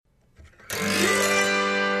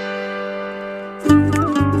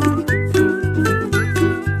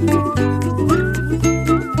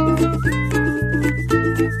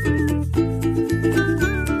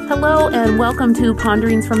and welcome to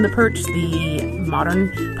Ponderings from the Perch, the modern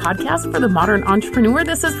podcast for the modern entrepreneur.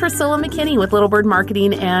 This is Priscilla McKinney with Little Bird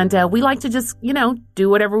Marketing, and we like to just, do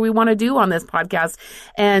whatever we want to do on this podcast.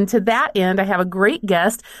 And to that end, I have a great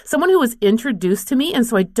guest, someone who was introduced to me, and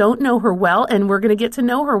so I don't know her well, and we're going to get to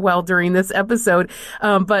know her well during this episode.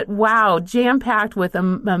 But wow, jam-packed with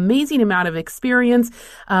an amazing amount of experience,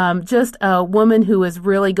 just a woman who is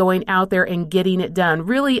really going out there and getting it done,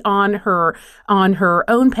 really on her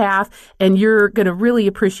own path, and you're going to really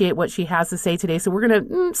appreciate what she has to say today. So we're going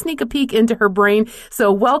to sneak a peek into her brain.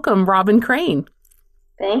 So welcome, Robin Crane.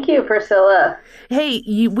 Thank you, Priscilla. Hey,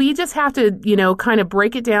 we just have to, kind of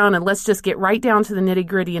break it down, and let's just get right down to the nitty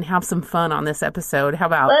gritty and have some fun on this episode. How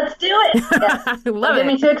about? Let's do it. Yes. I love Don't it. get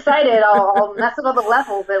me too excited. I'll mess up all the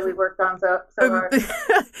levels that we worked on so hard.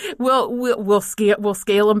 We'll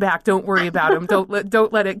scale them back. Don't worry about them.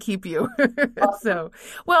 Don't let it keep you. Awesome.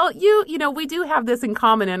 We do have this in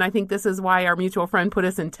common, and I think this is why our mutual friend put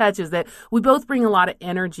us in touch, is that we both bring a lot of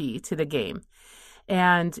energy to the game.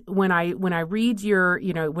 And when I read your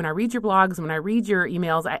blogs, when I read your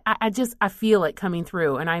emails, I feel it coming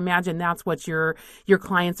through. And I imagine that's what your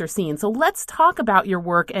clients are seeing. So let's talk about your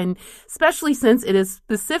work. And especially since it is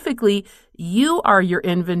specifically you are your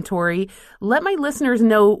inventory, let my listeners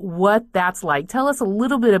know what that's like. Tell us a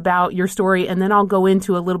little bit about your story, and then I'll go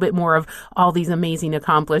into a little bit more of all these amazing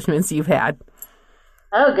accomplishments you've had.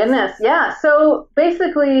 Oh, goodness. Yeah. So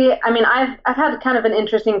basically, I've had kind of an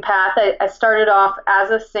interesting path. I started off as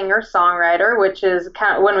a singer-songwriter, which is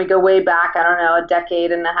kind of when we go way back, I don't know, a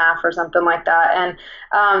decade and a half or something like that.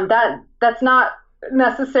 And that's not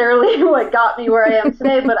necessarily what got me where I am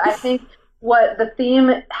today, but I think what the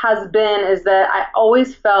theme has been is that I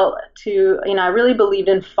always felt I really believed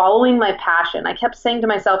in following my passion. I kept saying to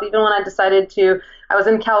myself, even when I was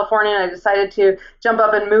in California and I decided to jump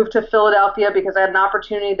up and move to Philadelphia because I had an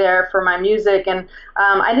opportunity there for my music. And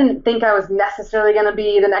I didn't think I was necessarily going to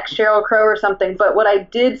be the next Sheryl Crow or something. But what I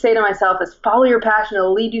did say to myself is, follow your passion,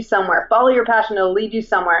 it'll lead you somewhere. Follow your passion, it'll lead you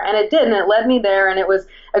somewhere. And it did, and it led me there, and it was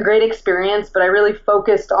a great experience. But I really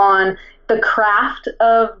focused on the craft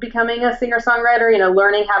of becoming a singer-songwriter,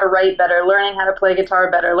 learning how to write better, learning how to play guitar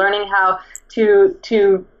better, learning how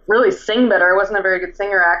to really sing better. I wasn't a very good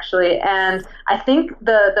singer, actually. And I think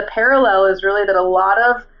the parallel is really that a lot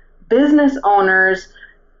of business owners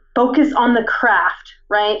focus on the craft,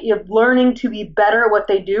 right? You're learning to be better at what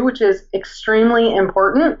they do, which is extremely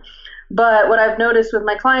important. But what I've noticed with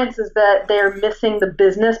my clients is that they're missing the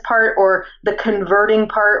business part, or the converting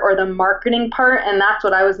part, or the marketing part. And that's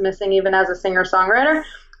what I was missing even as a singer-songwriter.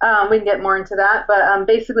 We can get more into that. But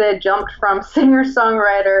basically, I jumped from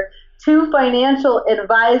singer-songwriter to financial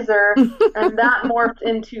advisor, and that morphed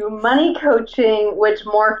into money coaching, which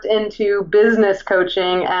morphed into business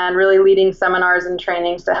coaching and really leading seminars and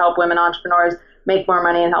trainings to help women entrepreneurs make more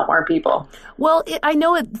money and help more people. Well, I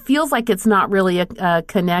know it feels like it's not really a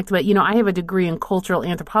connect, but, I have a degree in cultural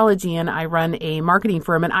anthropology, and I run a marketing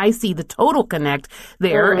firm, and I see the total connect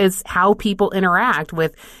there is how people interact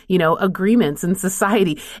with, agreements in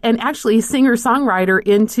society. And actually, singer-songwriter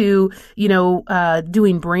into,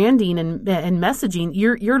 doing branding and messaging,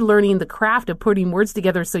 you're learning the craft of putting words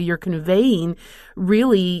together so you're conveying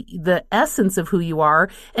really the essence of who you are.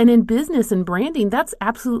 And in business and branding, that's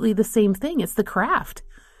absolutely the same thing. It's the craft.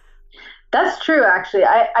 That's true, actually.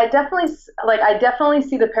 I definitely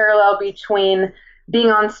see the parallel between being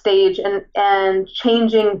on stage and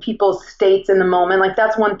changing people's states in the moment. Like,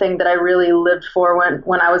 that's one thing that I really lived for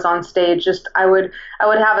when I was on stage. Just I would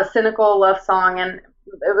have a cynical love song, and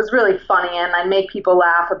it was really funny, and I'd make people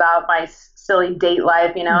laugh about my silly date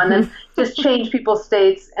life, and then just change people's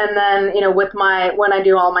states. And then, when I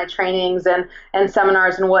do all my trainings and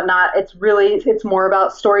seminars and whatnot, it's more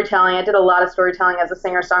about storytelling. I did a lot of storytelling as a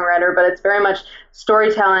singer-songwriter, but it's very much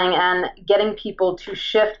storytelling and getting people to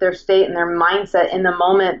shift their state and their mindset in the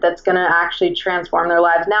moment that's going to actually transform their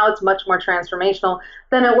lives. Now it's much more transformational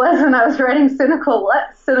than it was when I was writing cynical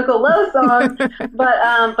love songs.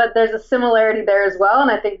 But there's a similarity there as well.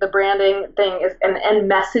 And I think the branding thing is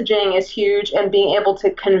and messaging is huge, and being able to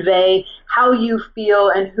convey how you feel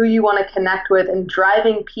and who you want to connect with, and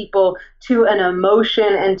driving people to an emotion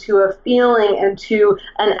and to a feeling and to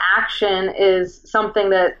an action is something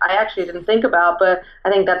that I actually didn't think about, but I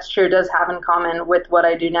think that's true, does have in common with what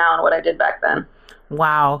I do now and what I did back then.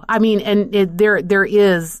 Wow. I mean, and there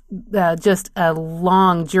is just a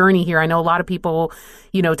long journey here. I know a lot of people,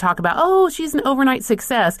 talk about, oh, she's an overnight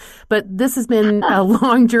success, but this has been a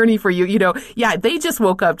long journey for you. Yeah, they just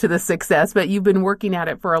woke up to the success, but you've been working at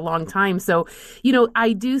it for a long time. So,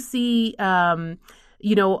 I do see,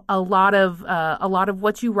 a lot of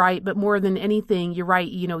what you write, but more than anything, you're right.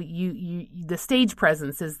 The stage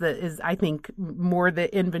presence is I think more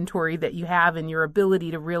the inventory that you have, and your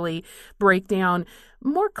ability to really break down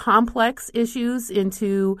more complex issues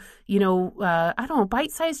into, I don't know,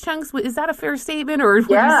 bite-sized chunks. Is that a fair statement? Or would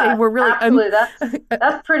you say we're really... Absolutely.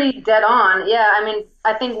 That's pretty dead on. Yeah. I mean,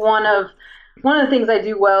 I think one of the things I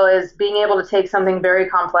do well is being able to take something very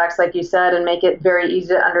complex, like you said, and make it very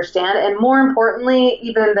easy to understand. And more importantly,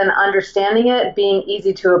 even than understanding it, being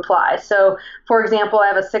easy to apply. So, for example, I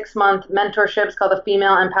have a 6-month mentorship. It's called the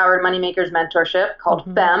Female Empowered Moneymakers Mentorship,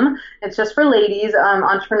 called FEM. It's just for ladies,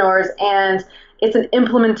 entrepreneurs, and it's an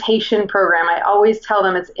implementation program. I always tell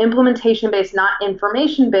them it's implementation-based, not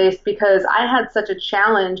information-based, because I had such a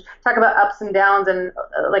challenge. Talk about ups and downs, and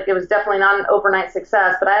it was definitely not an overnight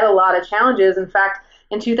success, but I had a lot of challenges. In fact,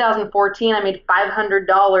 in 2014, I made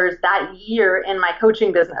 $500 that year in my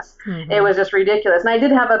coaching business. Mm-hmm. It was just ridiculous. And I did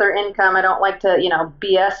have other income. I don't like to,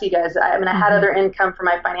 BS you guys. I had other income for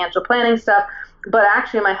my financial planning stuff, but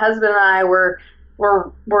actually my husband and I were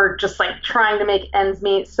just trying to make ends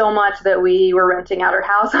meet so much that we were renting out our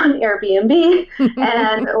house on Airbnb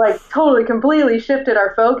and totally completely shifted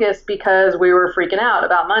our focus because we were freaking out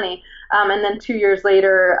about money. And then 2 years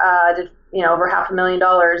later, did over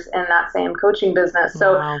 $500,000 in that same coaching business.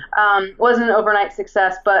 So wasn't an overnight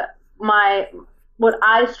success, but what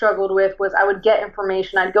I struggled with was I would get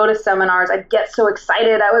information. I'd go to seminars. I'd get so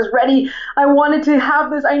excited. I was ready. I wanted to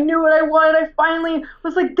have this. I knew what I wanted. I finally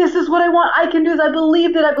was like, this is what I want. I can do this. I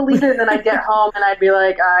believed it. And then I'd get home and I'd be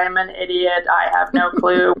like, I'm an idiot. I have no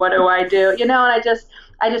clue. What do I do? And I just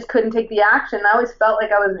couldn't take the action. I always felt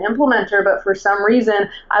like I was an implementer, but for some reason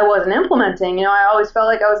I wasn't implementing. I always felt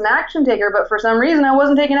like I was an action taker, but for some reason I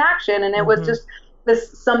wasn't taking action. And it was just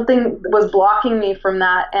something was blocking me from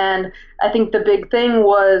that. And I think the big thing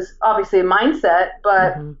was obviously a mindset,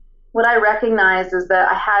 but what I recognized is that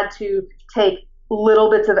I had to take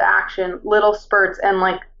little bits of action, little spurts, and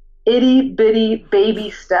itty bitty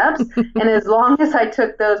baby steps. And as long as I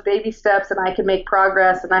took those baby steps and I could make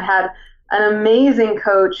progress, and I had an amazing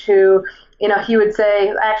coach who, he would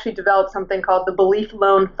say, I actually developed something called the belief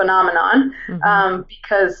loan phenomenon,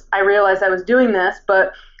 because I realized I was doing this,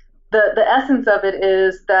 but the essence of it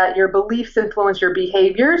is that your beliefs influence your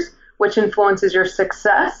behaviors, which influences your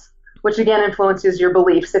success, which again influences your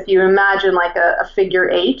beliefs. If you imagine a figure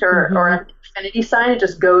 8 or an infinity sign, it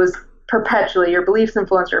just goes perpetually. Your beliefs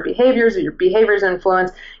influence your behaviors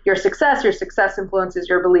influence your success influences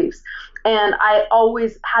your beliefs. And I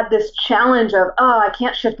always had this challenge of, I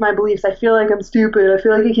can't shift my beliefs. I feel like I'm stupid. I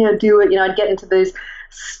feel like I can't do it. I'd get into these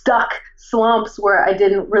stuck slumps where I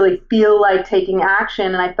didn't really feel like taking action,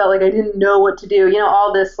 and I felt like I didn't know what to do.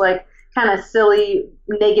 All this kind of silly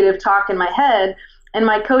negative talk in my head. And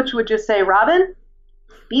my coach would just say, Robin,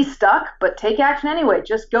 be stuck, but take action anyway.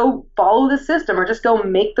 Just go follow the system, or just go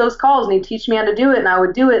make those calls. And he'd teach me how to do it, and I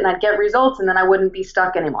would do it, and I'd get results, and then I wouldn't be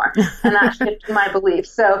stuck anymore. And that shifted my beliefs.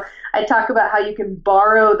 So I talk about how you can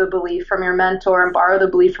borrow the belief from your mentor and borrow the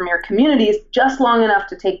belief from your communities just long enough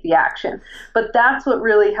to take the action. But that's what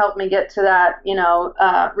really helped me get to that,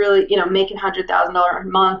 really, making $100,000 a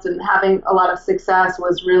month and having a lot of success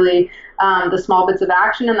was really the small bits of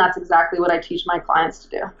action. And that's exactly what I teach my clients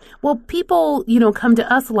to do. Well, people, come to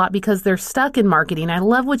us a lot because they're stuck in marketing. I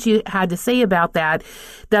love what you had to say about that.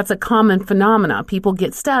 That's a common phenomena. People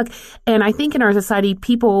get stuck. And I think in our society,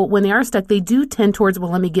 people, when they are stuck, they do tend towards,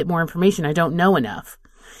 well, let me get more information. I don't know enough.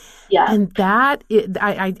 Yeah. And that,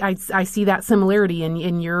 I see that similarity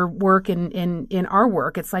in your work and in our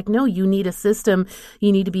work. It's like, no, you need a system.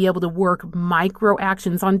 You need to be able to work micro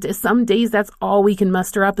actions. On some days, that's all we can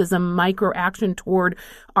muster up is a micro action toward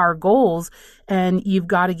our goals. And you've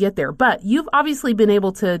got to get there. But you've obviously been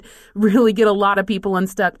able to really get a lot of people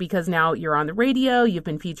unstuck because now you're on the radio. You've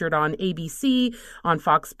been featured on ABC, on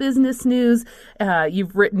Fox Business News.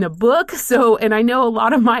 You've written a book. And I know a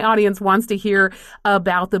lot of my audience wants to hear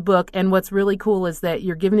about the book. And what's really cool is that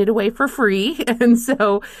you're giving it away for free. And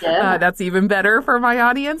so that's even better for my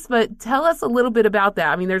audience. But tell us a little bit about that.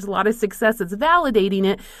 I mean, there's a lot of success that's validating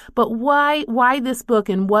it. But why this book,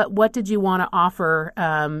 and what did you want to offer,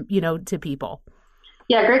 to people?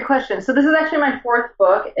 Yeah, great question. So this is actually my 4th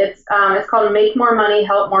book. It's called Make More Money,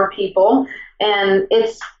 Help More People. And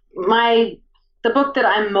it's the book that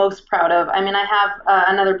I'm most proud of. I mean, I have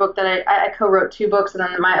another book that I co-wrote 2 books, and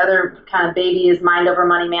then my other kind of baby is Mind Over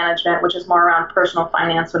Money Management, which is more around personal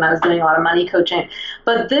finance when I was doing a lot of money coaching.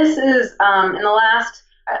 But this is in the last,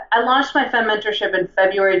 I launched my FEM mentorship in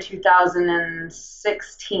February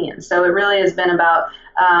 2016. So it really has been about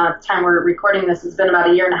time we're recording this, it's been about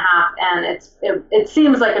a year and a half, and it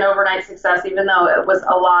seems like an overnight success, even though it was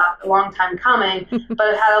a long time coming. But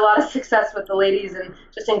it had a lot of success with the ladies and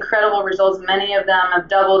just incredible results. Many of them have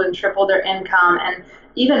doubled and tripled their income, and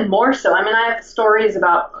even more so. I mean, I have stories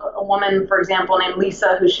about a woman, for example, named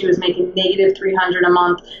Lisa, who she was making negative $300 a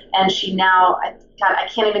month, and she now, God, I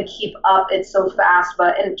can't even keep up. It's so fast,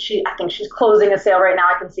 I think she's closing a sale right now.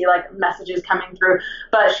 I can see like messages coming through,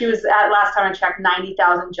 but she was at, last time I checked,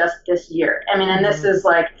 90,000 just this year. I mean, and this is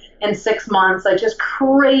like in 6 months, like just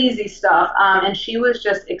crazy stuff. And she was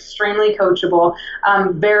just extremely coachable,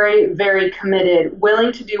 very, very committed,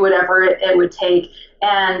 willing to do whatever it would take.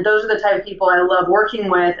 And those are the type of people I love working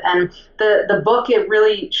with. And the book, it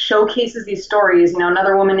really showcases these stories. You know,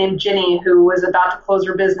 another woman named Ginny, who was about to close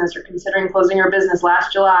her business or considering closing her business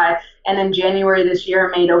last July, and in January this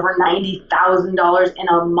year made over $90,000 in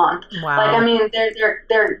a month. Wow. Like, I mean,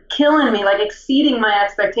 they're killing me, like exceeding my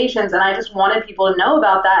expectations. And I just wanted people to know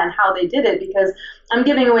about that and how they did it, because I'm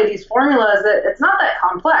giving away these formulas that it's not that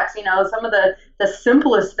complex. You know, some of the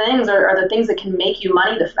simplest things are the things that can make you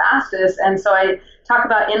money the fastest. And so I talk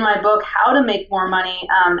about in my book how to make more money,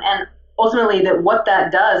 and ultimately that what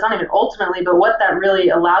that does, not even ultimately, but what that really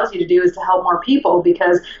allows you to do is to help more people,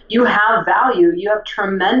 because you have value. You have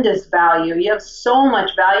tremendous value. You have so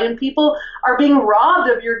much value, and people are being robbed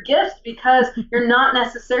of your gift because you're not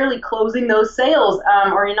necessarily closing those sales,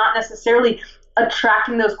 or you're not necessarily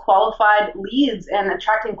attracting those qualified leads and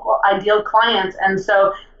attracting ideal clients. And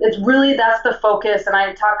so it's really, that's the focus. And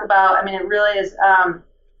I talk about, I mean, it really is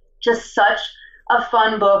just such a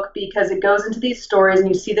fun book, because it goes into these stories and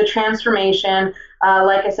you see the transformation.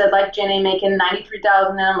 Like I said, like Jenny making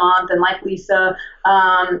 $93,000 in a month, and like Lisa,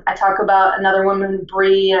 I talk about another woman,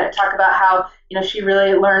 Bree. I talk about how, you know, she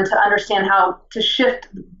really learned to understand how to shift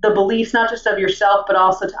the beliefs, not just of yourself, but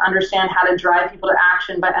also to understand how to drive people to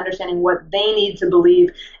action by understanding what they need to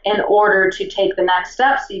believe in order to take the next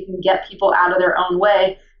step, so you can get people out of their own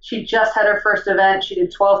way. She just had her first event. She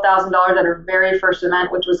did $12,000 at her very first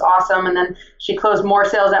event, which was awesome. And then she closed more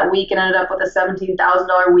sales that week and ended up with a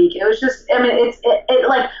 $17,000 week. It was just, I mean, it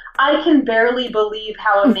like, I can barely believe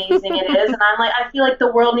how amazing it is. And I'm like, I feel like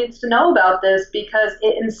the world needs to know about this, because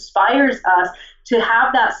it inspires us to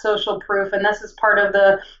have that social proof. And this is part of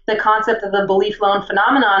the concept of the belief loan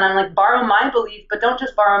phenomenon. I'm like, borrow my belief, but don't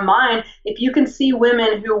just borrow mine. If you can see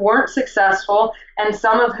women who weren't successful, and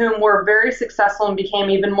some of whom were very successful and became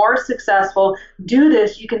even more successful, do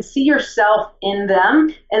this, you can see yourself in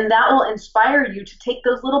them, and that will inspire you to take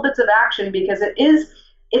those little bits of action, because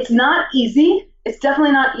it's not easy. It's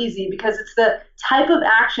definitely not easy, because it's the type of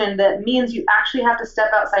action that means you actually have to step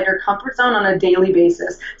outside your comfort zone on a daily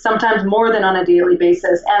basis, sometimes more than on a daily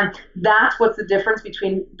basis. And that's what's the difference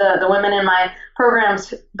between the women in my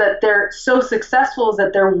programs, that they're so successful, is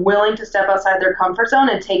that they're willing to step outside their comfort zone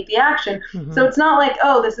and take the action. Mm-hmm. So it's not like,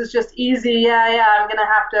 oh, this is just easy. Yeah, I'm going to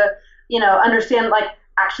have to, you know, understand, like,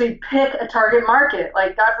 actually pick a target market.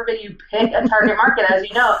 Like, God forbid you pick a target market. As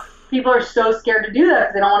you know, people are so scared to do that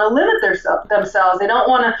because they don't want to limit themselves. They don't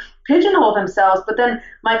want to pigeonhole themselves. But then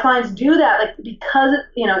my clients do that, like, because,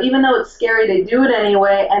 you know, even though it's scary, they do it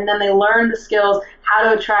anyway. And then they learn the skills, how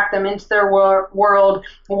to attract them into their world,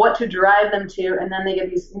 what to drive them to, and then they get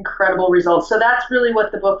these incredible results. So that's really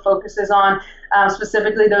what the book focuses on,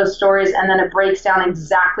 specifically those stories. And then it breaks down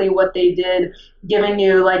exactly what they did, giving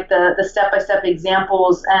you like the step-by-step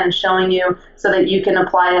examples and showing you so that you can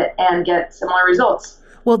apply it and get similar results.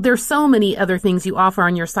 Well, there's so many other things you offer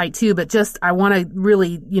on your site too, but just, I want to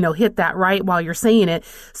really, you know, hit that right while you're saying it.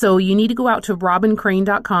 So you need to go out to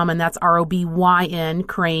RobynCrane.com, and that's ROBYN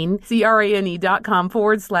Crane,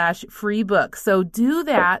 CRANE.com/free book. So do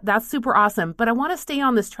that. That's super awesome. But I want to stay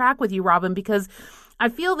on this track with you, Robyn, because I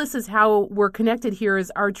feel this is how we're connected here,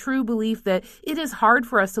 is our true belief that it is hard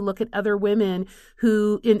for us to look at other women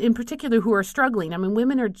who, in particular, who are struggling. I mean,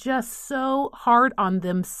 women are just so hard on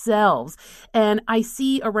themselves. And I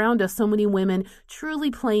see around us so many women truly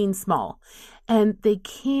playing small. And they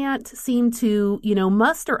can't seem to, you know,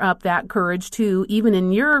 muster up that courage to, even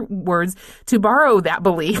in your words, to borrow that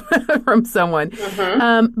belief from someone.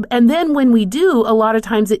 Mm-hmm. And then when we do, a lot of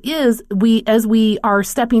times it is, as we are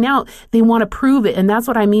stepping out, they want to prove it. And that's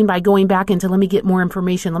what I mean by going back into, let me get more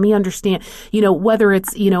information. Let me understand, you know, whether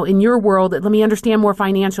it's, you know, in your world, let me understand more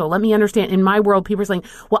financial. Let me understand. In my world, people are saying,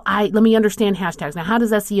 well, let me understand hashtags. Now, how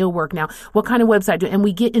does SEO work now? What kind of website do? And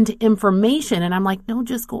we get into information, and I'm like, no,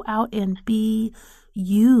 just go out and be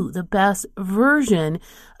you, the best version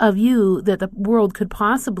of you that the world could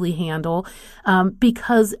possibly handle.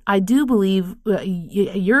 Because I do believe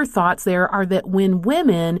your thoughts there are that when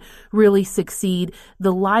women really succeed,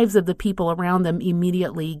 the lives of the people around them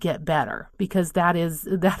immediately get better, because that is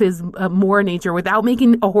more nature, without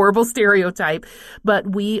making a horrible stereotype.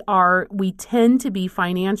 But we tend to be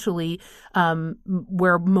financially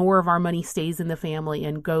where more of our money stays in the family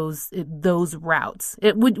and goes those routes.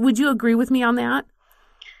 Would you agree with me on that?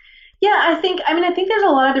 Yeah, I think there's a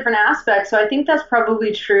lot of different aspects. So I think that's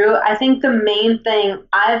probably true. I think the main thing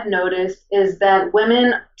I've noticed is that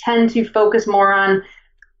women tend to focus more on,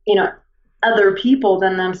 other people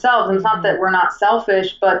than themselves. And it's not that we're not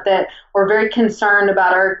selfish, but that we're very concerned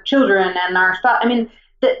about our children and our spouse. I mean,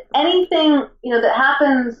 that anything, that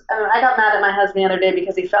happens. I got mad at my husband the other day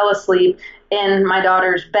because he fell asleep in my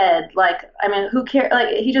daughter's bed. Who cares?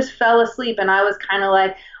 He just fell asleep, and I was kind of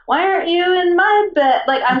like, why aren't you in my bed?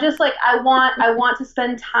 I'm just like, I want to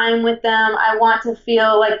spend time with them. I want to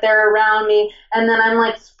feel like they're around me. And then I'm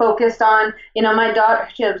like focused on, my daughter,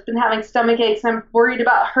 she has been having stomach aches. And I'm worried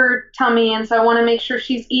about her tummy. And so I want to make sure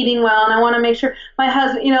she's eating well. And I want to make sure my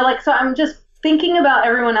husband, so I'm just thinking about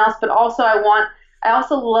everyone else, but also I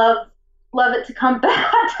also love it to come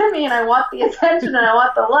back to me, and I want the attention and I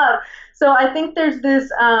want the love. So I think there's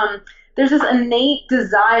this innate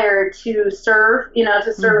desire to serve,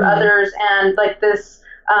 Mm-hmm. others, and this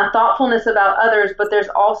thoughtfulness about others. But there's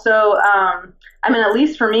also, at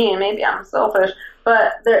least for me, and maybe I'm selfish,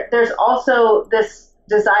 but there's also this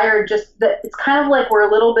desire, just that it's kind of like we're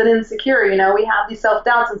a little bit insecure, we have these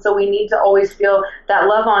self-doubts, and so we need to always feel that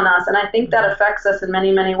love on us. And I think that affects us in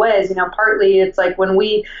many, many ways. Partly it's like when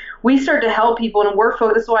we start to help people, and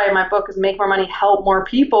this is why my book is Make More Money, Help More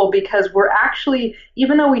People, because we're actually,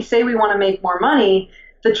 even though we say we want to make more money,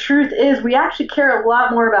 the truth is we actually care a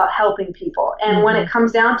lot more about helping people. And Mm-hmm. when it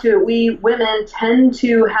comes down to it, we women tend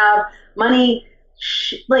to have money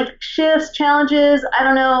shifts, challenges, I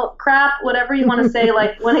don't know, crap, whatever you want to say,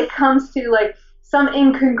 when it comes to some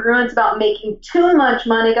incongruence about making too much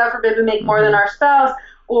money, God forbid we make more than our spouse,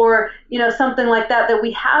 or, something like that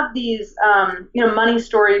we have these, money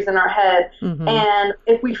stories in our head. Mm-hmm. And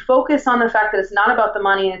if we focus on the fact that it's not about the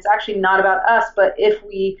money, and it's actually not about us, but if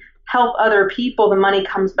we help other people, the money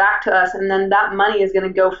comes back to us, and then that money is going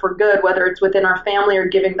to go for good, whether it's within our family or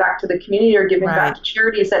giving back to the community or giving back to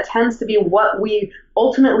charities. That tends to be what we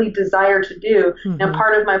ultimately desire to do. Mm-hmm. And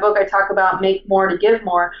part of my book, I talk about make more to give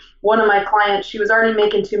more. One of my clients, she was already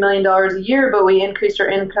making $2 million a year, but we increased her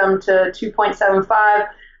income to $2.75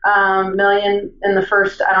 million in the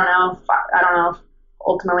first,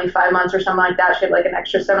 ultimately 5 months or something like that. She had an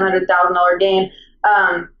extra $700,000 gain.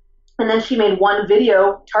 And then she made one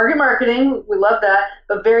video, target marketing, we love that,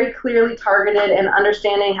 but very clearly targeted and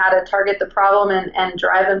understanding how to target the problem and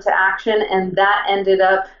drive them to action. And that ended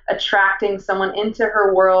up attracting someone into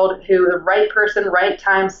her world who, the right person, right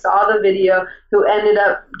time, saw the video, who ended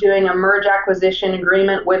up doing a merge acquisition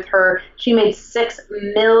agreement with her. She made $6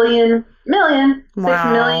 million just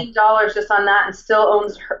on that, and still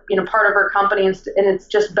owns her, part of her company, and it's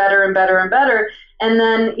just better and better and better. And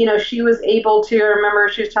then, she was able to, I remember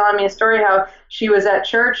she was telling me a story how she was at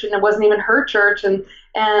church, and it wasn't even her church. And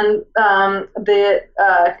I'm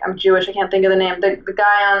Jewish, I can't think of the name. The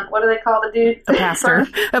guy on, what do they call the dude? A pastor.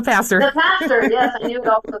 A pastor. The pastor, yes. I knew it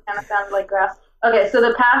also kind of sounded like grass. Okay, so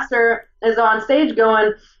the pastor is on stage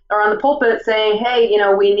on the pulpit saying, hey,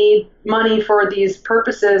 we need money for these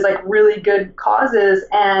purposes, really good causes.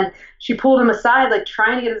 And she pulled him aside,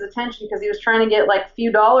 trying to get his attention, because he was trying to get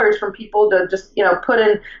few dollars from people to just, put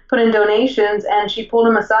in donations. And she pulled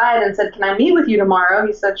him aside and said, can I meet with you tomorrow?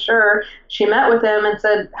 He said, sure. She met with him and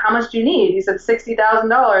said, how much do you need? He said,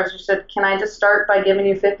 $60,000. She said, can I just start by giving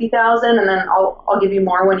you $50,000 and then I'll give you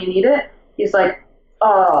more when you need it? He's like,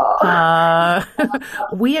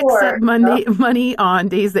 we accept money on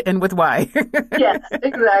days that end with Y. Yes,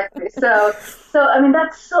 exactly. So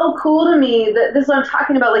that's so cool to me. That this is what I'm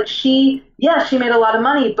talking about. She made a lot of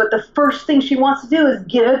money, but the first thing she wants to do is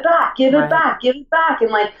give it back. And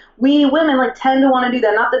we women tend to want to do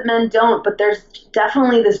that. Not that men don't, but there's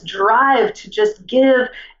definitely this drive to just give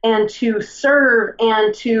and to serve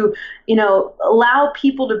and to, allow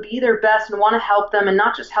people to be their best and want to help them, and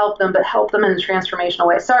not just help them, but help them in a transformational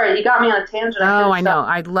way. Sorry, you got me on a tangent. Oh, I know.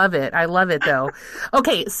 I love it. though.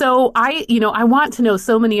 Okay. So I want to know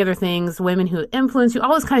so many other things, women who influence you,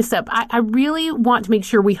 all this kind of stuff. I really want to make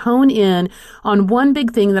sure we hone in on one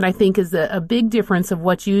big thing that I think is a big difference of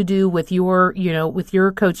what you do with your, with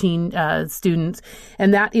your coaching students.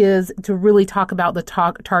 And that is to really talk about the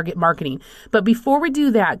target marketing. But before we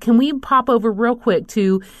do that, can we pop over real quick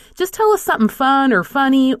to just tell tell us something fun or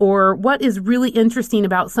funny, or what is really interesting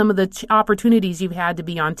about some of the opportunities you've had to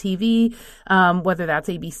be on TV, whether that's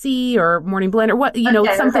ABC or Morning Blend or what,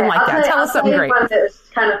 something like that. Tell us something great. It's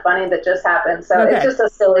kind of funny that just happened. So it's just a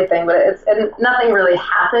silly thing, but and nothing really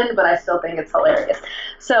happened, but I still think it's hilarious.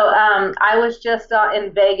 So I was just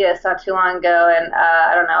in Vegas not too long ago, and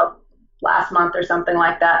I don't know, last month or something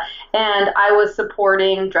like that. And I was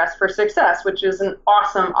supporting Dress for Success, which is an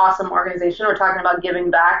awesome, awesome organization. We're talking about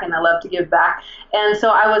giving back, and I love to give back. And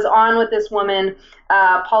so I was on with this woman,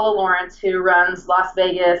 Paula Lawrence, who runs Las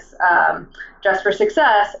Vegas Dress for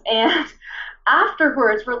Success. And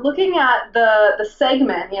afterwards, we're looking at the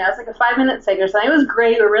segment, it's like a 5-minute segment or something. It was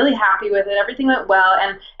great. We're really happy with it. Everything went well.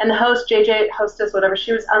 And the host, JJ, hostess, whatever,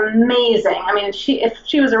 she was amazing. I mean, if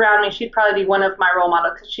she was around me, she'd probably be one of my role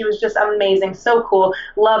models because she was just amazing. So cool.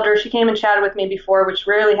 Loved her. She came and chatted with me before, which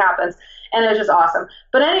rarely happens. And it was just awesome.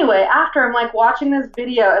 But anyway, after I'm like watching this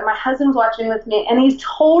video, and my husband's watching with me, and he's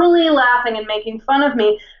totally laughing and making fun of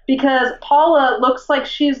me because Paula looks like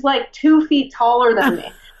she's like 2 feet taller than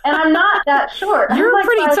me. And I'm not that short. You're like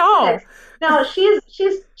pretty tall. 5'6". Now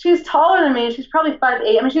she's taller than me. She's probably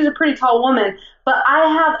 5'8". I mean, she's a pretty tall woman, but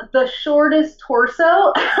I have the shortest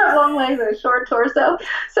torso, long legs and a short torso.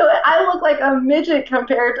 So I look like a midget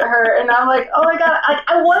compared to her. And I'm like, oh my God,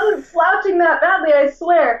 I wasn't slouching that badly, I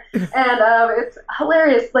swear. And it's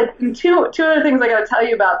hilarious. Like two other things I got to tell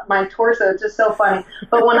you about my torso. It's just so funny.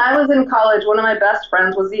 But when I was in college, one of my best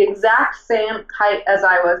friends was the exact same height as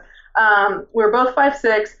I was. We were both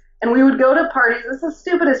 5'6", and we would go to parties. This is the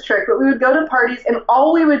stupidest trick, but we would go to parties, and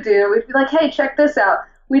all we would do, we'd be like, hey, check this out.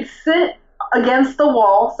 We'd sit against the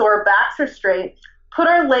wall, so our backs are straight, put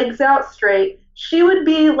our legs out straight. She would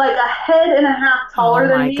be like a head and a half taller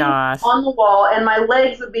than me on the wall, and my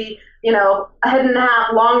legs would be, a head and a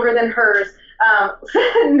half longer than hers,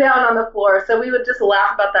 sitting down on the floor. So we would just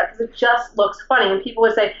laugh about that because it just looks funny. And people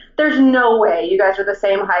would say, there's no way you guys are the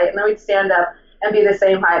same height. And then we'd stand up and be the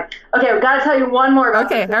same height. Okay, we've got to tell you one more about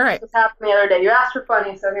this. All right. This happened the other day. You asked for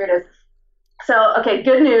funny, so here it is. So, okay,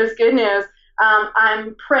 good news.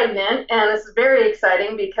 I'm pregnant, and this is very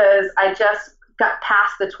exciting because I just got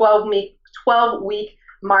past the 12-week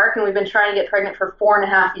mark, and we've been trying to get pregnant for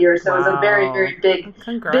 4.5 years. So It was a very, very big,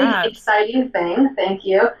 exciting thing. Thank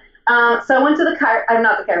you. So I went to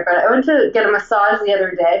I went to get a massage the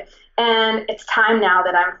other day, and it's time now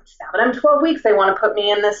that I'm 12 weeks. They want to put me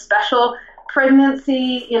in this special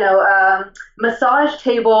pregnancy, massage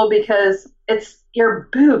table because your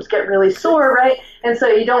boobs get really sore, right? And so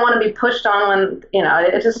you don't want to be pushed on when,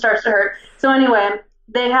 it just starts to hurt. So anyway,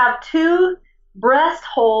 they have 2 breast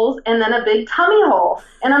holes and then a big tummy hole.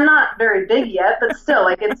 And I'm not very big yet, but still,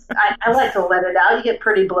 I like to let it out. You get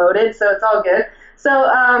pretty bloated, so it's all good.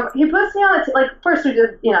 So he puts me on first we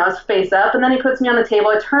did, his face up, and then he puts me on the table.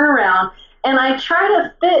 I turn around, and I try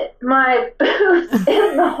to fit my boobs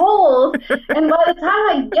in the holes, and by the time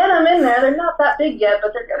I get them in there, they're not that big yet,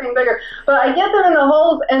 but they're getting bigger. But I get them in the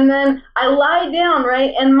holes, and then I lie down,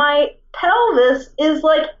 right, and my pelvis is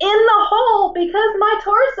like in the hole because my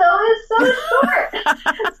torso is so short.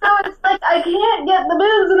 So it's like I can't get the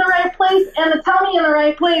boobs in the right place and the tummy in the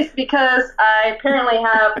right place because I apparently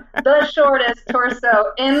have the shortest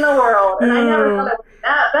torso in the world. And I never thought it was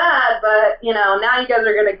that bad, but now you guys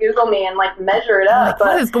are going to Google me and measure it up.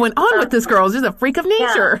 What is going on with this girl? She's a freak of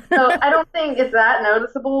nature. Yeah. So I don't think it's that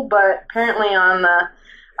noticeable, but apparently on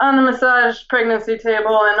the massage pregnancy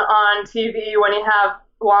table and on TV when you have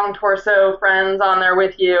long torso friends on there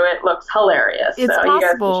with you, it looks hilarious. It's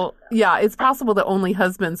possible. Yeah, it's possible that only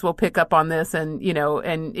husbands will pick up on this, and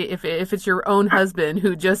and if it's your own husband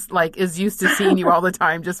who just is used to seeing you all the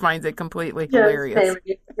time, just finds it completely hilarious.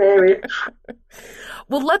 Maybe.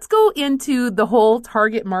 Well, let's go into the whole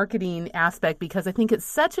target marketing aspect because I think it's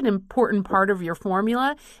such an important part of your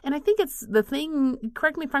formula. And I think it's the thing,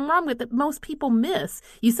 correct me if I'm wrong, that most people miss.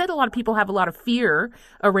 You said a lot of people have a lot of fear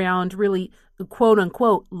around really, quote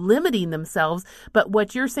unquote, limiting themselves. But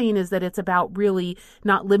what you're saying is that it's about really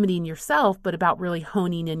not limiting yourself, but about really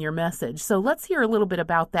honing in your message. So let's hear a little bit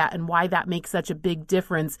about that and why that makes such a big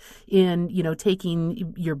difference in,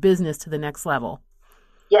 taking your business to the next level.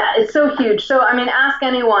 Yeah, it's so huge. So, ask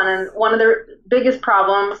anyone, and one of their biggest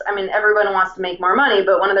problems, everyone wants to make more money,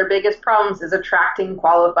 but one of their biggest problems is attracting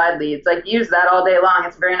qualified leads. Use that all day long.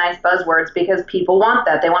 It's very nice buzzwords because people want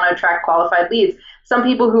that. They want to attract qualified leads. Some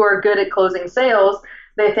people who are good at closing sales,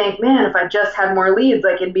 they think, man, if I just had more leads,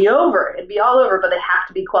 like it'd be all over, but they have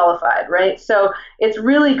to be qualified, right? So it's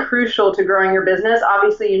really crucial to growing your business.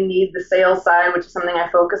 Obviously, you need the sales side, which is something I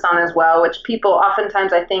focus on as well, which people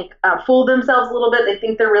oftentimes, I think, fool themselves a little bit. They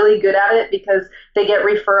think they're really good at it because they get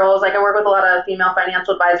referrals. Like I work with a lot of female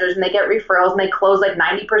financial advisors, and they get referrals and they close like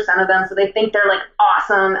 90% of them. So they think they're like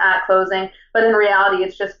awesome at closing. But in reality,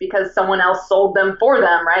 it's just because someone else sold them for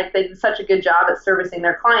them, right? They did such a good job at servicing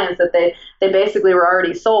their clients that they basically were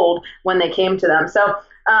already sold when they came to them. So,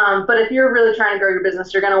 but if you're really trying to grow your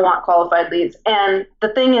business, you're going to want qualified leads. And the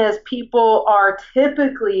thing is, people are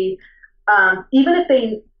typically, even if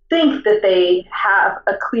they think that they have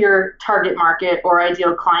a clear target market or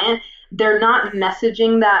ideal client, they're not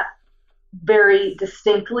messaging that very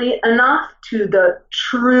distinctly enough to the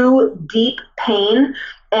true deep pain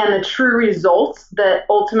and the true results that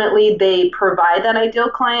ultimately they provide that ideal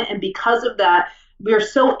client. And because of that, we're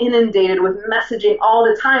so inundated with messaging all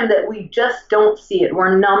the time that we just don't see it.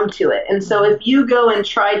 We're numb to it. And so if you go and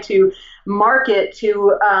try to market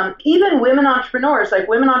to even women entrepreneurs, like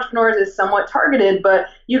women entrepreneurs is somewhat targeted, but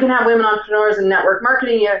you can have women entrepreneurs in network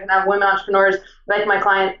marketing. You can have women entrepreneurs like my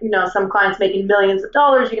client, some clients making millions of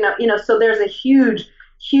dollars. You can have, so there's a huge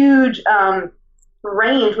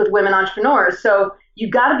range with women entrepreneurs. So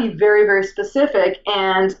you've got to be very, very specific.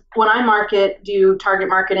 And when I do target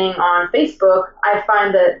marketing on Facebook, I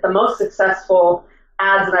find that the most successful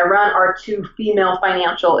ads that I run are to female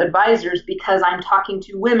financial advisors because I'm talking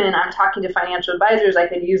to women, I'm talking to financial advisors. I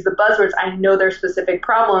can use the buzzwords. I know their specific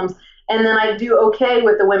problems. And then I do okay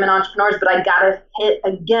with the women entrepreneurs, but I got to hit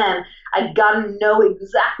again. I got to know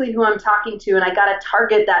exactly who I'm talking to, and I got to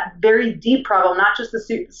target that very deep problem, not just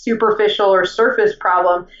the superficial or surface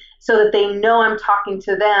problem, so that they know I'm talking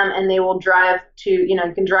to them, and they will drive to, you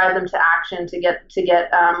can drive them to action to get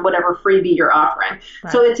whatever freebie you're offering.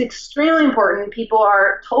 Right. So it's extremely important. People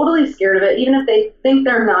are totally scared of it, even if they think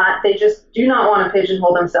they're not. They just do not want to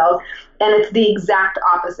pigeonhole themselves, and it's the exact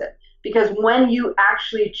opposite. Because when you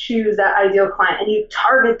actually choose that ideal client and you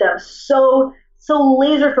target them so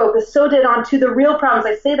laser focused, so dead on to the real problems.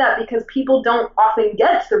 I say that because people don't often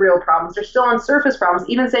get to the real problems. They're still on surface problems.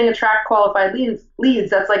 Even saying attract qualified leads,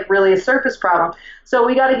 that's like really a surface problem. So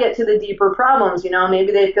we got to get to the deeper problems.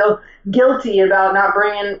 Maybe they feel guilty about not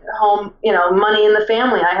bringing home, money in the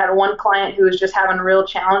family. I had one client who was just having a real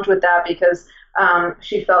challenge with that because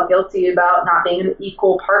she felt guilty about not being an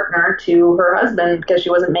equal partner to her husband because she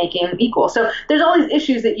wasn't making equal. So there's all these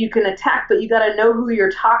issues that you can attack, but you got to know who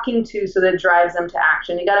you're talking to so that it drives them to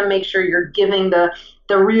action. You got to make sure you're giving the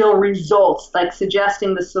real results, like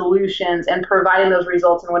suggesting the solutions and providing those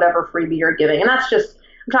results in whatever freebie you're giving. And that's just,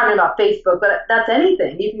 I'm talking about Facebook, but that's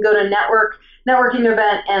anything. You can go to networking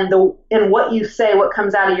event, and what you say, what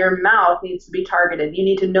comes out of your mouth needs to be targeted. You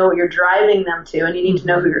need to know what you're driving them to, and you need to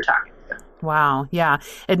know who you're talking to. Wow. Yeah.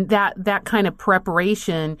 And that kind of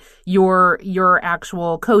preparation, your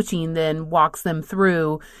actual coaching then walks them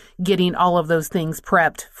through getting all of those things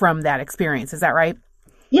prepped from that experience. Is that right?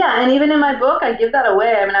 Yeah. And even in my book, I give that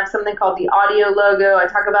away. I have something called the audio logo. I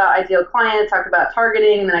talk about ideal clients, talk about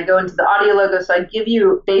targeting, and then I go into the audio logo. So I give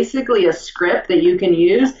you basically a script that you can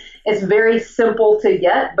use. It's very simple to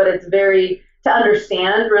get, but it's very to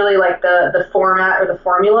understand, really, like the format or the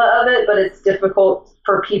formula of it, but it's difficult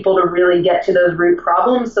for people to really get to those root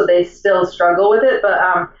problems, so they still struggle with it. But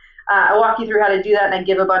I walk you through how to do that, and I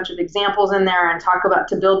give a bunch of examples in there and talk about,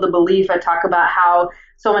 to build the belief, I talk about how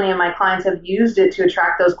so many of my clients have used it to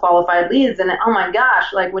attract those qualified leads. And oh my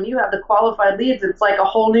gosh, like when you have the qualified leads, it's like a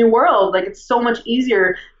whole new world. Like it's so much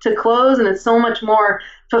easier to close, and it's so much more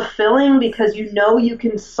fulfilling because you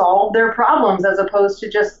can solve their problems, as opposed to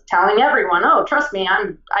just telling everyone, oh, trust me,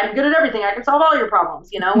 I'm good at everything. I can solve all your problems.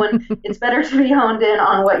 When it's better to be honed in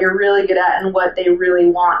on what you're really good at and what they really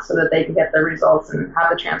want, so that they can get the results and have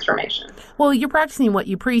the transformation. Well, you're practicing what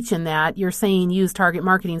you preach in that. You're saying use target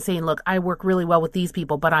marketing, saying, look, I work really well with these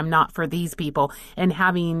people, but I'm not for these people. And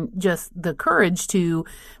having just the courage to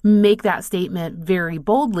make that statement very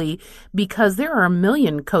boldly, because there are a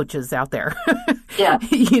million coaches out there. Yeah.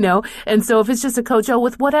 And so if it's just a coach,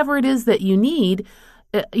 with whatever it is that you need,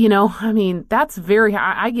 that's very,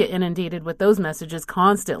 I get inundated with those messages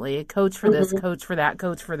constantly. A coach for this, coach for that,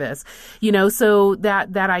 coach for this, so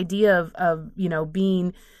that idea of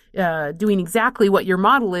being doing exactly what your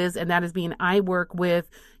model is, and that is being, I work with,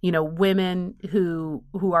 women who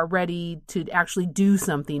are ready to actually do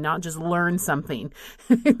something, not just learn something.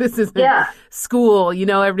 This isn't school.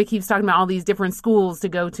 Everybody keeps talking about all these different schools to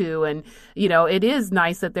go to, and it is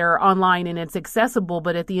nice that they're online and it's accessible,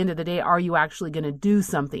 but at the end of the day, are you actually going to do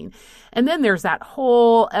something? And then there's that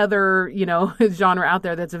whole other genre out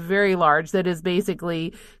there that's very large, that is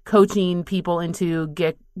basically coaching people into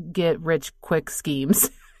get rich quick schemes.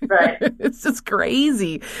 Right. It's just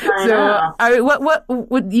crazy. What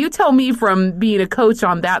would you tell me, from being a coach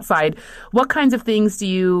on that side, what kinds of things do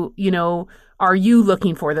you are you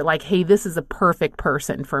looking for that, like, hey, this is a perfect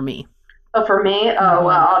person for me? Oh, for me? Oh,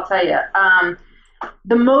 well, I'll tell you.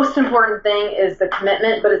 The most important thing is the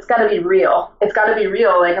commitment, but it's got to be real. It's got to be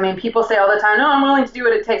real. People say all the time, no, I'm willing to do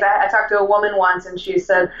what it takes. I talked to a woman once, and she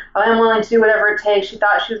said, oh, I'm willing to do whatever it takes. She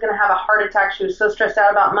thought she was going to have a heart attack. She was so stressed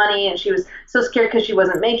out about money, and she was so scared because she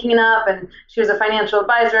wasn't making enough, and she was a financial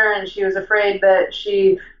advisor, and she was afraid that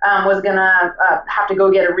she was going to have to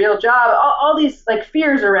go get a real job. All these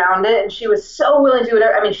fears around it, and she was so willing to do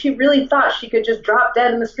whatever. She really thought she could just drop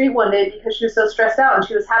dead in the street one day because she was so stressed out, and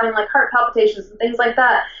she was having heart palpitations and things like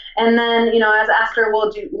that. And then, as I asked her,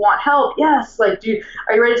 well, do you want help? Yes. Are you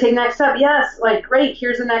ready to take the next step? Yes. Great.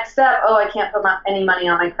 Here's the next step. Oh, I can't put any money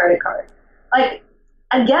on my credit card. I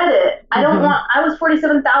get it. I was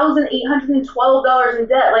 $47,812 in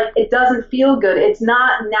debt. It doesn't feel good. It's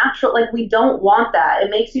not natural. We don't want that. It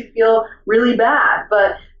makes you feel really bad.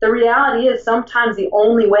 But the reality is, sometimes the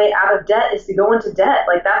only way out of debt is to go into debt.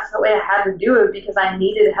 That's the way I had to do it, because I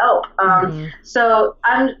needed help. So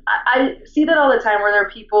I see that all the time, where there are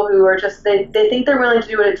people who are just, they think they're willing to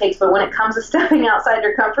do what it takes, but when it comes to stepping outside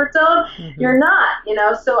your comfort zone, you're not,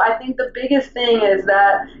 So I think the biggest thing is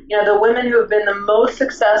that, the women who have been the most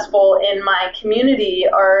successful in my community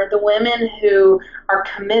are the women who are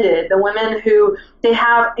committed, the women who, they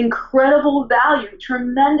have incredible value,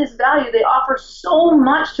 tremendous value. They offer so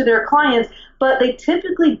much to their clients, but they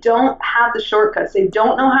typically don't have the shortcuts. They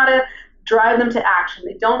don't know how to drive them to action.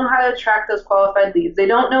 They don't know how to attract those qualified leads. They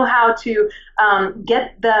don't know how to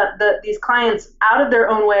get these clients out of their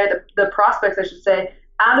own way, the prospects, I should say,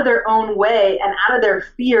 out of their own way and out of their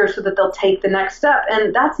fear, so that they'll take the next step.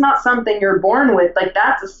 And that's not something you're born with.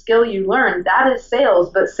 That's a skill you learn. That is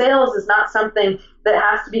sales, but sales is not something that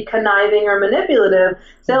has to be conniving or manipulative.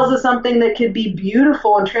 Sales is something that could be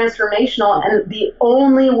beautiful and transformational, and the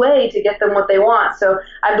only way to get them what they want. So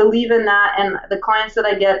I believe in that, and the clients that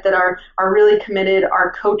I get that are really committed,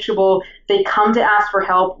 are coachable. They come to ask for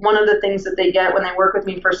help. One of the things that they get when they work with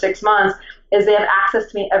me for 6 months is they have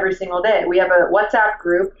access to me every single day. We have a WhatsApp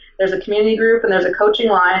group, there's a community group, and there's a coaching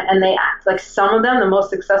line, and they act some of them, the most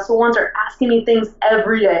successful ones, are asking me things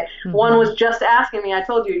every day. One was just asking me, I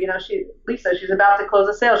told you, Lisa, she's about to close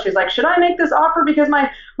a sale. She's like, should I make this offer? Because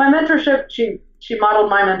my mentorship, she modeled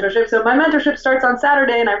my mentorship. So my mentorship starts on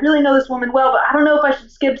Saturday, and I really know this woman well, but I don't know if I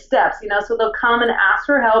should skip steps, So they'll come and ask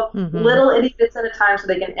for help, little itty bits at a time, so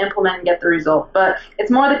they can implement and get the result. But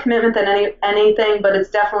it's more the commitment than anything, but it's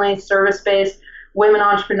definitely service-based women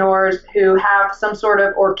entrepreneurs who have some sort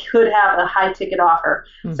of, or could have, a high ticket offer.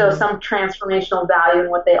 So some transformational value in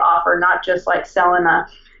what they offer, not just selling a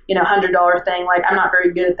 $100 thing. I'm not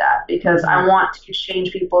very good at that, because I want to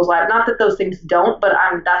change people's lives. Not that those things don't, but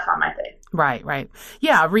that's not my thing. Right.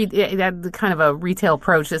 Yeah, that kind of a retail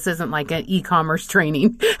approach. This isn't like an e-commerce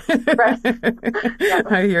training. Right. Yeah,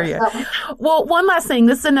 I hear you. Well, one last thing.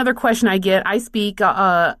 This is another question I get. I speak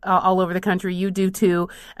all over the country. You do too.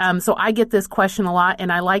 So I get this question a lot,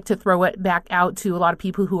 and I like to throw it back out to a lot of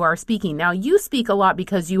people who are speaking. Now, you speak a lot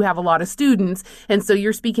because you have a lot of students, and so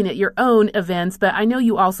you're speaking at your own events, but I know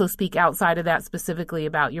you also speak outside of that, specifically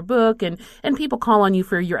about your book, and people call on you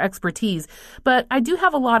for your expertise. But I do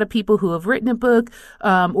have a lot of people who have written a book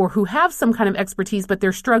or who have some kind of expertise, but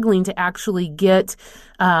they're struggling to actually get,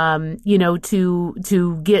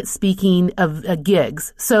 to get speaking of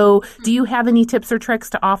gigs. So do you have any tips or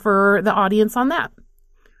tricks to offer the audience on that?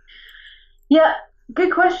 Yeah,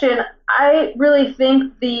 good question. I really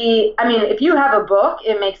think if you have a book,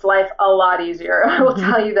 it makes life a lot easier. I will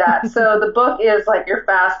tell you that. So the book is your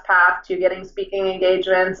fast path to getting speaking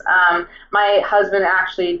engagements. My husband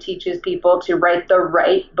actually teaches people to write the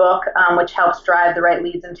right book, which helps drive the right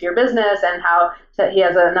leads into your business, and he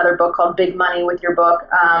has another book called Big Money with Your Book,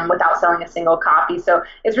 without selling a single copy. So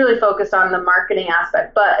it's really focused on the marketing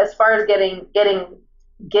aspect. But as far as getting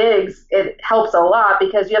gigs, it helps a lot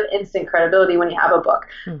because you have instant credibility when you have a book.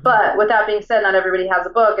 But with that being said, not everybody has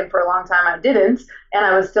a book, and for a long time I didn't, and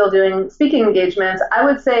I was still doing speaking engagements. I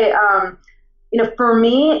would say, for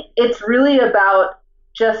me, it's really about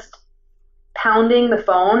just pounding the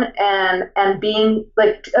phone and being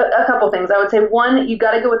like a couple things. I would say, one, you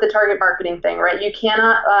got to go with the target marketing thing, right? You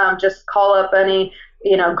cannot just call up any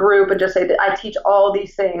group and just say that I teach all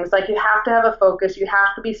these things. Like, you have to have a focus. You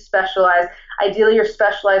have to be specialized. Ideally, you're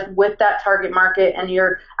specialized with that target market, and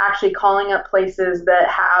you're actually calling up places that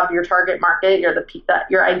have your target market,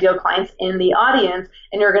 your ideal clients in the audience,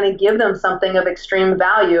 and you're going to give them something of extreme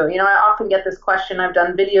value. I often get this question. I've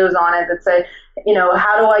done videos on it that say,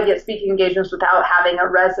 how do I get speaking engagements without having a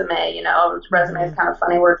resume? Resume is kind of a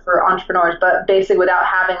funny word for entrepreneurs, but basically without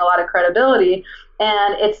having a lot of credibility.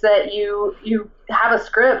 And it's that you have a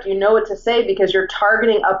script, you know what to say, because you're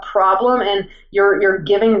targeting a problem and you're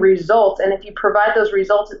giving results. And if you provide those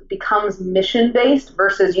results, it becomes mission-based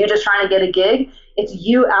versus you just trying to get a gig. It's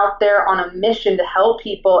you out there on a mission to help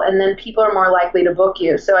people, and then people are more likely to book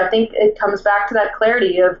you. So I think it comes back to that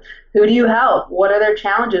clarity of, who do you help? What are their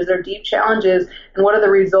challenges, their deep challenges, and what are the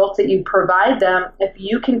results that you provide them? If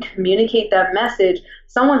you can communicate that message,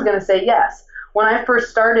 someone's going to say yes. When I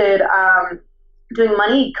first started doing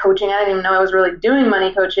money coaching, I didn't even know I was really doing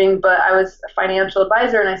money coaching, but I was a financial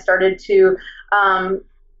advisor, and I started to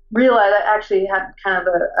realize I actually had kind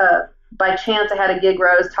of by chance, I had a gig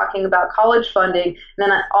where I was talking about college funding, and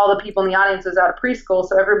then all the people in the audience was out of preschool,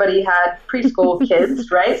 so everybody had preschool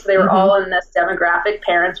kids, right? So they were all in this demographic,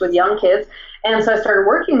 parents with young kids. And so I started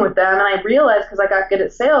working with them, and I realized, because I got good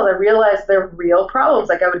at sales, I realized their real problems.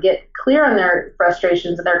 Like, I would get clear on their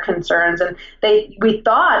frustrations and their concerns, and we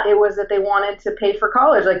thought it was that they wanted to pay for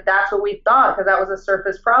college. Like, that's what we thought, because that was a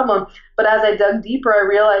surface problem. But as I dug deeper, I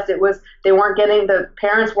realized it was the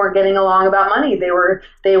parents weren't getting along about money. They were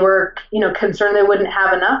concerned they wouldn't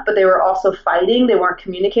have enough, but they were also fighting. They weren't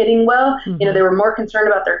communicating well. Mm-hmm. They were more concerned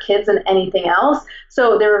about their kids than anything else.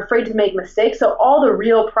 So they were afraid to make mistakes. So all the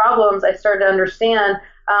real problems I started to understand.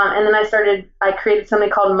 And then I created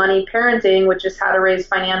something called Money Parenting, which is how to raise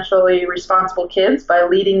financially responsible kids by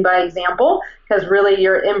leading by example, because really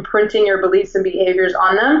you're imprinting your beliefs and behaviors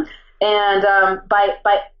on them. And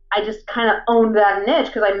I just kind of owned that niche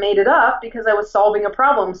because I made it up because I was solving a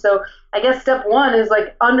problem. So I guess step one is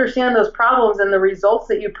like understand those problems and the results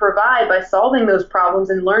that you provide by solving those problems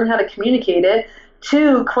and learn how to communicate it.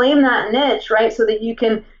 Two, claim that niche, right? So that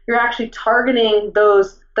you're actually targeting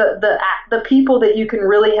those the people that you can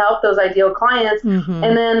really help, those ideal clients. Mm-hmm.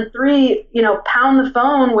 And then three, pound the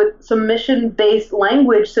phone with some mission-based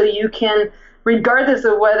language so you can, regardless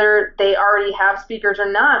of whether they already have speakers or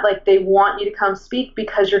not, like they want you to come speak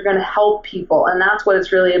because you're going to help people. And that's what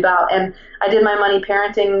it's really about. And I did my money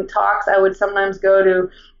parenting talks. I would sometimes go to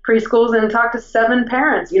preschools and talk to 7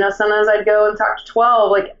 parents. Sometimes I'd go and talk to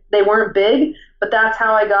 12. Like, they weren't big, but that's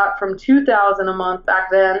how I got from $2,000 a month back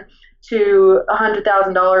then to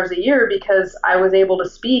 $100,000 a year, because I was able to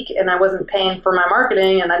speak and I wasn't paying for my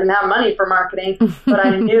marketing and I didn't have money for marketing, but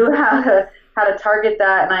I knew how to target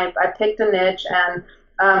that. And I picked a niche, and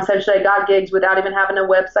essentially I got gigs without even having a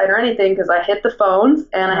website or anything, because I hit the phones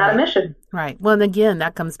and I had a mission. Right. Well, and again,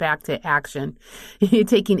 that comes back to action.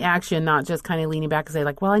 Taking action, not just kind of leaning back and say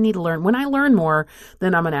like, well, I need to learn. When I learn more,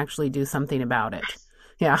 then I'm going to actually do something about it.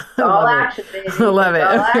 Yeah. All action, baby. I love it.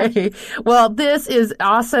 Okay. Well, this is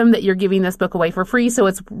awesome that you're giving this book away for free. So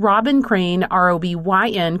it's Robyn Crane,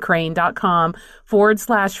 ROBYN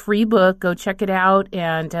Crane.com/free book. Go check it out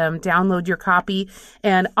and download your copy.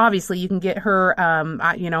 And obviously you can get her,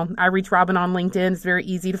 I reach Robyn on LinkedIn. It's very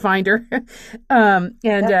easy to find her. And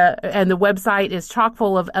the website is chock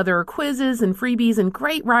full of other quizzes and freebies and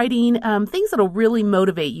great writing, things that'll really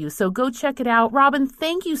motivate you. So go check it out. Robyn,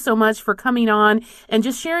 thank you so much for coming on and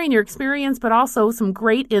just sharing your experience, but also some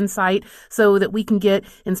great insight so that we can get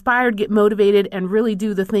inspired, get motivated, and really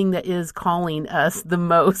do the thing that is calling us the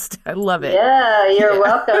most. I love it. Yeah, you're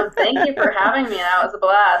welcome. Thank you for having me. That was a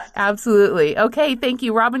blast. Absolutely. Okay, thank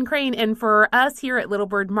you, Robyn Crane. And for us here at Little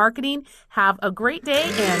Bird Marketing, have a great day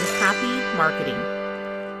and happy marketing.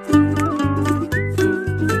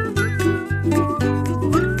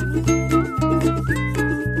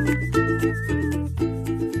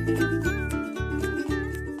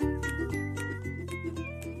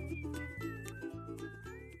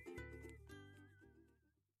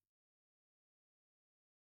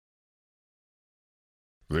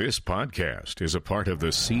 This podcast is a part of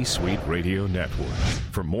the C-Suite Radio Network.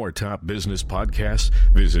 For more top business podcasts,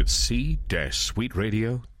 visit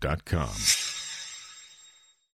c-suiteradio.com.